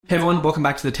Hey everyone, welcome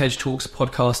back to the TED Talks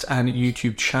podcast and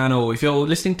YouTube channel. If you're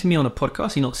listening to me on a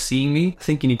podcast, you're not seeing me, I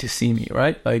think you need to see me,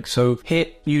 right? So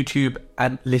hit YouTube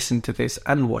and listen to this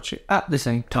and watch it at the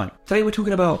same time. Today we're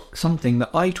talking about something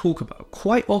that I talk about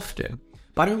quite often,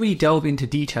 but I don't really delve into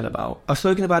detail about. I've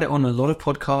spoken about it on a lot of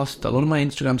podcasts, a lot of my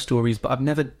Instagram stories, but I've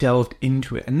never delved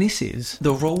into it. And this is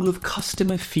the role of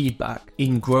customer feedback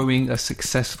in growing a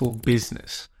successful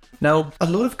business. Now, a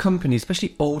lot of companies,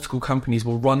 especially old school companies,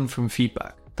 will run from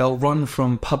feedback. They'll run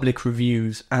from public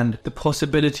reviews and the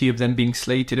possibility of them being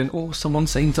slated and someone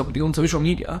saying something on social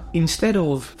media, instead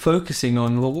of focusing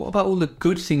on, well, what about all the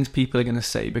good things people are going to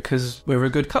say because we're a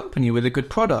good company with a good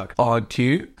product? Aren't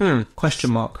you?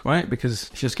 Question mark, right?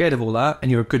 Because if you're scared of all that and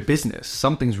you're a good business,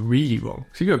 something's really wrong.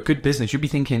 So if you're a good business, you'd be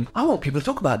thinking, I want people to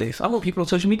talk about this. I want people on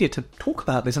social media to talk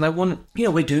about this. And I want,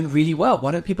 we're doing really well.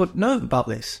 Why don't people know about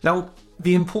this? Now,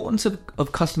 the importance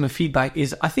of customer feedback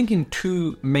is, I think, in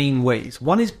two main ways.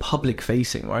 One is public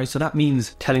facing, right? So that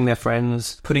means telling their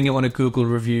friends, putting it on a Google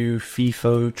review,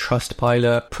 FIFO,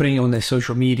 Trustpilot, putting it on their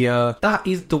social media. That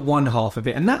is the one half of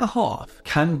it. And that half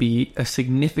can be a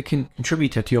significant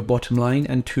contributor to your bottom line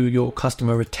and to your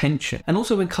customer retention. And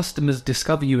also when customers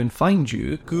discover you and find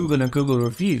you, Google and Google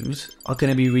reviews are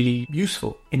going to be really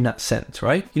useful in that sense,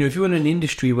 right? If you're in an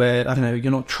industry where,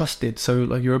 you're not trusted, so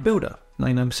like you're a builder,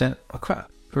 99% are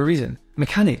crap for a reason.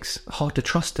 Mechanics, hard to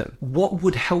trust them. What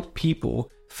would help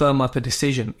people firm up a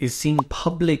decision is seeing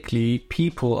publicly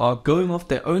people are going off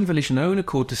their own volition, own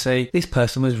accord to say, this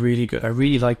person was really good. I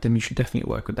really like them. You should definitely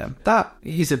work with them. That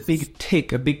is a big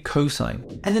tick, a big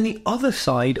cosign. And then the other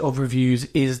side of reviews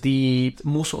is the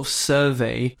more sort of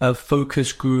survey of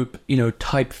focus group,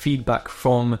 type feedback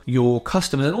from your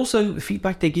customers. And also the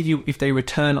feedback they give you if they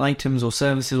return items or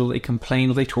services or they complain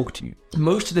or they talk to you.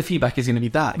 Most of the feedback is going to be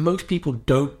that. Most people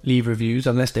don't leave reviews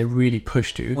unless they're really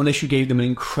pushed to, unless you gave them an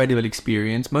incredible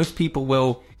experience. Most people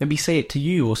will maybe say it to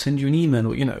you or send you an email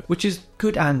or, which is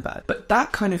good and bad. But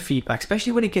that kind of feedback,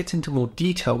 especially when it gets into more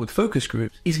detail with focus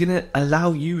groups, is going to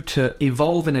allow you to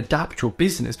evolve and adapt your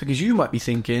business, because you might be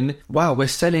thinking, wow, we're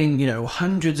selling,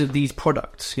 hundreds of these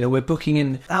products. We're booking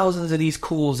in thousands of these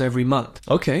calls every month.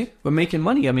 Okay, we're making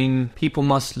money. People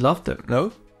must love them,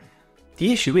 no?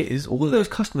 The issue is, all of those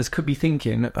customers could be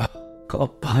thinking, gotta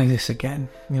buy this again.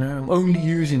 I'm only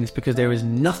using this because there is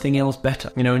nothing else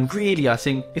better. And really, I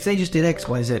think if they just did X,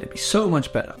 Y, Z, it'd be so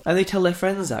much better. And they tell their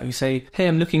friends that, who say, hey,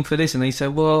 I'm looking for this. And they say,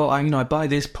 well, I buy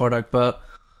this product, but,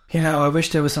 I wish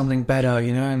there was something better,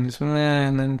 and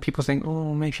then people think,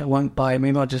 oh, maybe I won't buy it.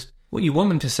 Maybe I'll just... What you want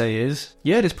them to say is,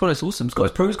 yeah, this product's awesome. It's got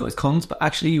its pros, got its cons, but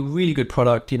actually a really good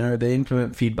product, they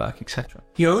implement feedback, etc.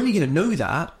 You're only going to know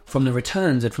that from the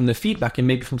returns and from the feedback and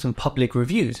maybe from some public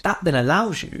reviews. That then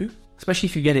allows you, especially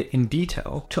if you get it in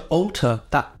detail, to alter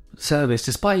that service.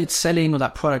 Despite it selling, or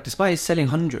that product, despite it selling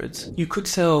hundreds, you could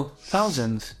sell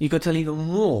thousands. You could sell even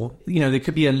more. There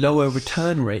could be a lower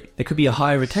return rate. There could be a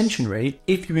higher retention rate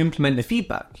if you implement the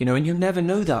feedback, and you'll never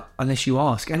know that unless you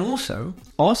ask. And also,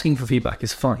 asking for feedback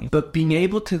is fine, but being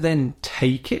able to then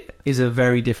take it is a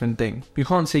very different thing. You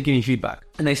can't say, give me feedback.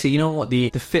 And they say, you know what, the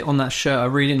fit on that shirt, I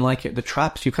really didn't like it. The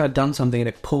traps, you've kind of done something and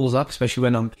it pulls up, especially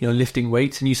when I'm, lifting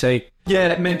weights, and you say, yeah,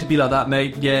 it meant to be like that,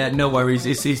 mate. Yeah, no worries.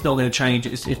 It's not going to change.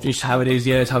 It's just how it is.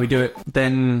 Yeah, it's how we do it.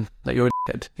 Then, you're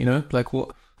a dickhead, like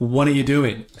what are you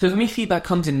doing? So for me, feedback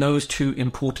comes in those two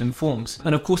important forms.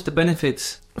 And of course, the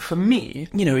benefits, for me,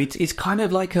 it's kind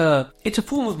of like it's a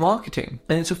form of marketing,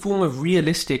 and it's a form of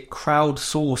realistic,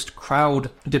 crowd-sourced,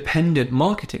 crowd-dependent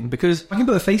marketing, because I can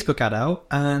put a Facebook ad out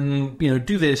and,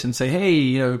 do this and say,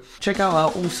 hey, check out our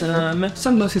awesome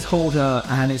sunglasses holder,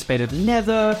 and it's made of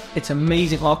leather. It's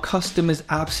amazing. Our customers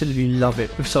absolutely love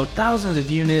it. We've sold thousands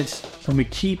of units and we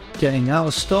keep getting out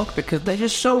of stock because they're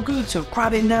just so good. So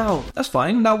grab it now. That's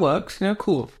fine. That works.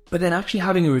 Cool. But then actually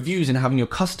having reviews and having your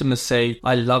customers say,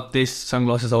 I love this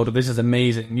sunglasses holder, this is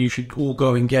amazing, you should all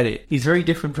go and get it, is very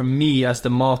different from me as the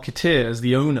marketeer, as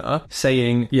the owner,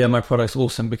 saying, yeah, my product's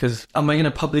awesome. Because am I going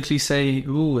to publicly say,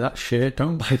 ooh, that shit,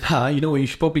 don't buy that? You know what, you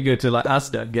should probably go to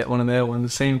Asda and get one of their ones,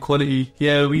 the same quality.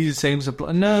 Yeah, we use the same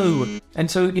supply. No.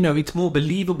 And so, it's more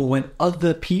believable when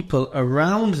other people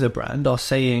around the brand are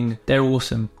saying, they're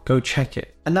awesome, go check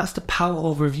it. And that's the power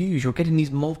of reviews. You're getting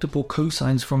these multiple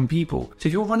cosigns from people. So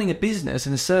if you're running a business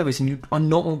and a service and you are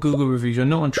not on Google reviews, you're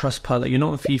not on Trustpilot, you're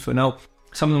not on FIFO. Now,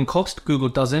 some of them cost, Google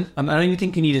doesn't. I don't even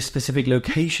think you need a specific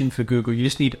location for Google. You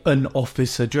just need an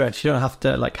office address. You don't have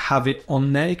to have it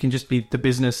on there. It can just be the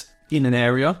business in an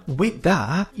area. With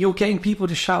that, you're getting people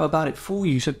to shout about it for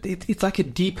you. So it's like a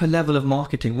deeper level of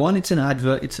marketing. One, it's an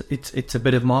advert, it's a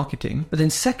bit of marketing. But then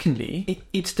secondly,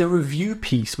 it's the review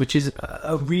piece, which is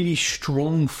a really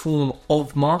strong form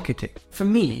of marketing. For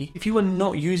me, if you are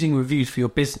not using reviews for your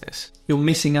business, you're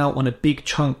missing out on a big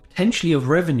chunk, potentially, of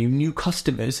revenue, new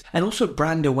customers, and also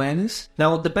brand awareness.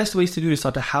 Now, the best ways to do this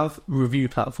are to have review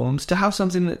platforms, to have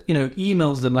something that,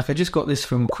 emails them. Like I just got this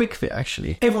from QuickFit,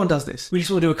 actually. Everyone does this. We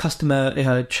just want to do a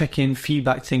customer check-in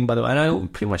feedback thing, by the way. And I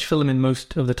pretty much fill them in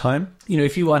most of the time.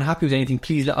 If you are unhappy with anything,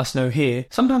 please let us know here.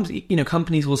 Sometimes,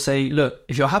 companies will say, look,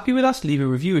 if you're happy with us, leave a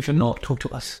review. If you're not, talk to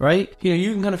us, right?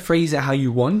 You can kind of phrase it how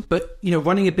you want, but,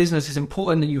 running a business is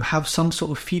important that you have some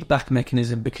sort of feedback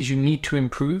mechanism because you need to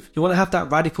improve. You want to have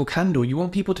that radical candor. You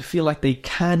want people to feel like they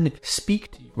can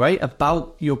speak to you, right?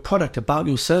 About your product, about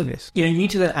your service. You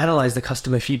need to then analyze the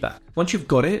customer feedback. Once you've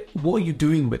got it, what are you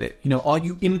doing with it? Are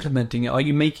you implementing it? Are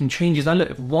you making changes? Now look,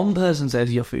 if one person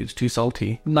says your food's too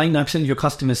salty, 99% of your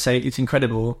customers say it's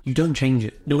incredible, you don't change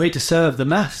it. You're here to serve the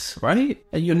mass, right?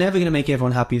 And you're never going to make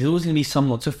everyone happy. There's always going to be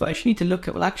someone. So first you need to look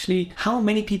at, well, actually, how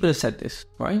many people have said this,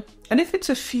 right? And if it's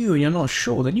a few and you're not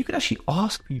sure, then you can actually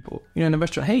ask people, in a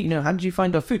restaurant, hey, how did you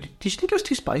find our food? Did you think it was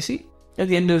too spicy? At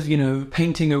the end of,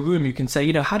 painting a room, you can say,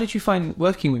 how did you find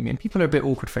working with me? And people are a bit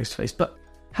awkward face to face, but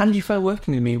how did you find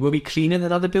working with me? Were we cleaner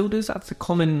than other builders? That's a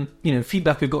common,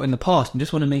 feedback we've got in the past. And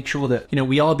just want to make sure that,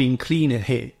 we are being cleaner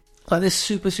here. Like, this is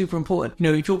super, super important.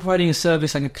 If you're providing a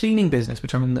service like a cleaning business,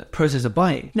 which I'm in the process of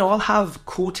buying, I'll have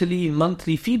quarterly,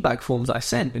 monthly feedback forms that I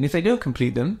send. And if they don't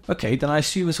complete them, okay, then I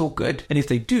assume it's all good. And if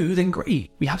they do, then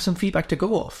great. We have some feedback to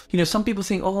go off. Some people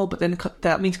think, but then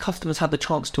that means customers have the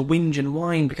chance to whinge and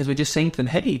whine because we're just saying to them,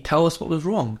 hey, tell us what was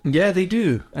wrong. Yeah, they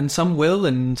do. And some will,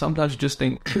 and sometimes you just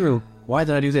think, why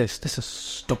did I do this? This is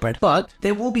stupid. But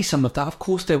there will be some of that. Of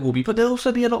course there will be. But there'll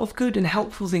also be a lot of good and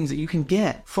helpful things that you can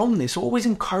get from this. So always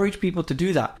encourage people to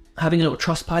do that. Having a little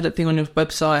Trustpilot thing on your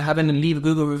website, having them leave a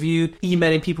Google review,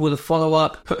 emailing people with a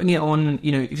follow-up, putting it on,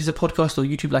 if it's a podcast or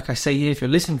YouTube, like I say here, if you're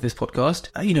listening to this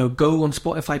podcast, go on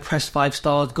Spotify, press 5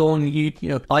 stars, go on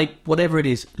YouTube, like whatever it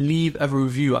is, leave a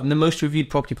review. I'm the most reviewed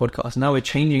property podcast. Now we're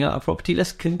changing out our property.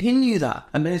 Let's continue that.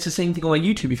 And then it's the same thing on my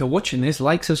YouTube. If you're watching this,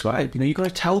 like, subscribe. You got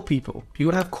to tell people. You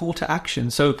got to have call to action.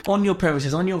 So on your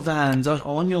premises, on your vans,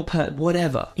 on your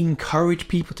whatever, encourage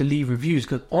people to leave reviews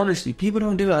because honestly, people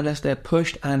don't do it unless they're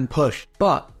pushed and push,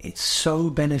 but it's so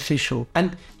beneficial.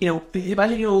 And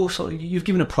imagine you've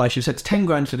given a price, you've said it's 10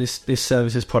 grand for this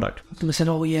service, this product. Customer said,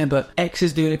 oh yeah, but X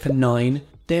is doing it for 9,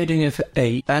 they're doing it for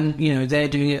 8, and they're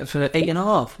doing it for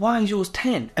 8.5. Why is yours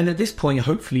 10? And at this point,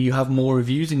 hopefully you have more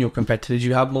reviews than your competitors,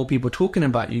 you have more people talking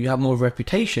about you have more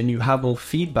reputation, you have more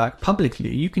feedback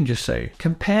publicly. You can just say,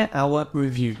 compare our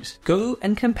reviews, go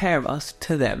and compare us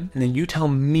to them, and then you tell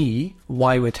me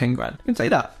why we're 10 grand. You can say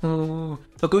that.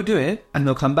 They'll go do it, and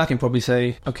they'll come back and probably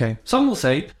say, okay. Some will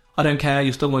say, I don't care,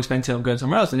 you're still more expensive, I'm going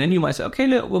somewhere else. And then you might say, okay,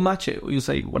 look, we'll match it. Or you'll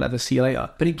say, whatever, see you later.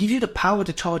 But it gives you the power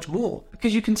to charge more.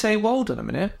 Because you can say, well, hold on a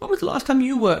minute. When was the last time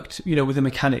you worked, with a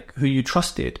mechanic who you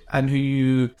trusted and who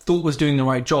you thought was doing the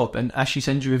right job and actually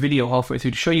sends you a video halfway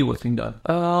through to show you what's been done?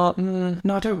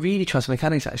 No, I don't really trust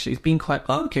mechanics, actually. It's been quite,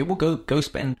 okay, well, go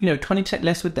spend, 20%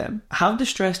 less with them. Have the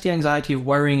stress, the anxiety of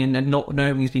worrying and not knowing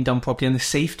everything's been done properly and the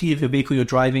safety of the vehicle you're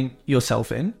driving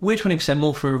yourself in. We're 20%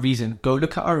 more for a reason. Go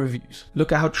look at our reviews.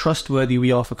 Look at how trustworthy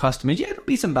we are for customers. Yeah, there'll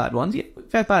be some bad ones. Yeah,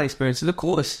 we've had bad experiences, of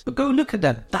course. But go look at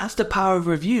them. That's the power of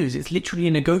reviews. It's literally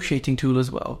a negotiating tool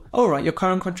as well. All right, your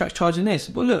current contract's charging this.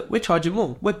 Well, look, we're charging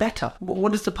more. We're better.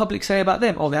 What does the public say about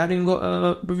them? Oh, they haven't even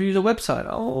got reviews on the website.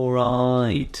 All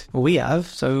right. Well, we have.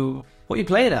 So what are you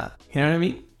playing at? You know what I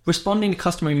mean? Responding to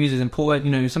customer reviews is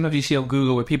important. Sometimes you see on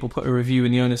Google where people put a review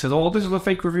and the owner says, oh, this is a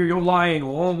fake review, you're lying.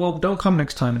 Or, well, don't come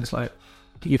next time. And it's like,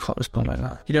 you can't respond like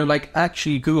that.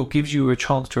 Actually Google gives you a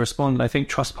chance to respond. I think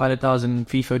Trustpilot does and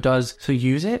FIFO does. So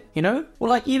use it,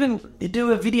 Or even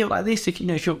do a video like this if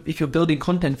you're building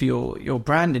content for your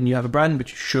brand and you have a brand,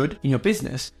 which you should in your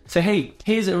business. Say, hey,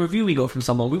 here's a review we got from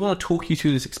someone. We want to talk you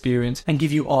through this experience and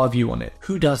give you our view on it.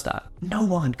 Who does that? No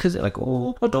one, because they're like,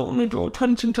 oh, I don't want to draw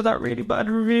attention to that really bad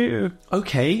review.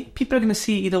 Okay, people are going to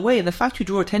see it either way. And the fact you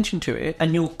draw attention to it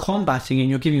and you're combating and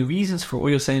you're giving reasons for it, or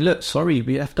you're saying, look, sorry,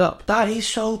 we effed up. That is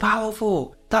so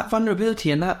powerful. That vulnerability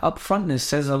and that upfrontness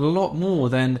says a lot more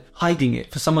than hiding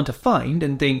it for someone to find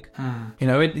and think,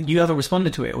 you haven't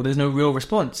responded to it or there's no real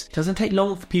response. It doesn't take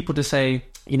long for people to say,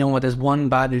 you know what, there's one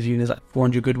bad review and there's like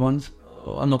 400 good ones.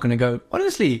 Oh, I'm not going to go.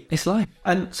 Honestly, it's life.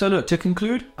 And so look, to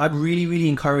conclude, I'd really, really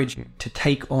encourage you to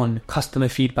take on customer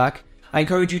feedback. I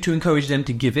encourage you to encourage them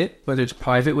to give it, whether it's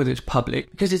private, whether it's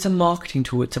public, because it's a marketing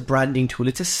tool, it's a branding tool,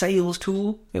 it's a sales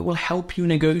tool. It will help you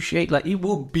negotiate. Like, it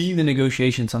will be the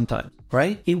negotiation sometimes,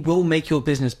 right? It will make your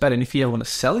business better. And if you want to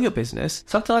sell your business,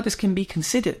 something like this can be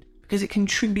considered, because it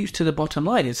contributes to the bottom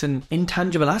line. It's an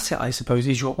intangible asset, I suppose,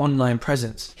 is your online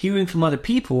presence. Hearing from other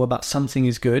people about something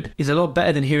is good is a lot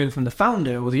better than hearing from the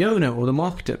founder or the owner or the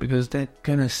marketer, because they're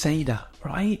going to say that,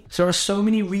 right? So there are so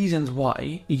many reasons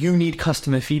why you need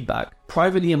customer feedback,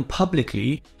 privately and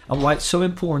publicly, and why it's so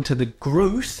important to the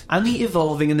growth and the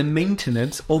evolving and the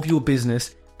maintenance of your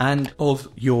business and of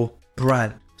your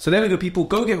brand. So there we go, people.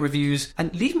 Go get reviews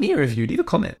and leave me a review, leave a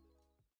comment.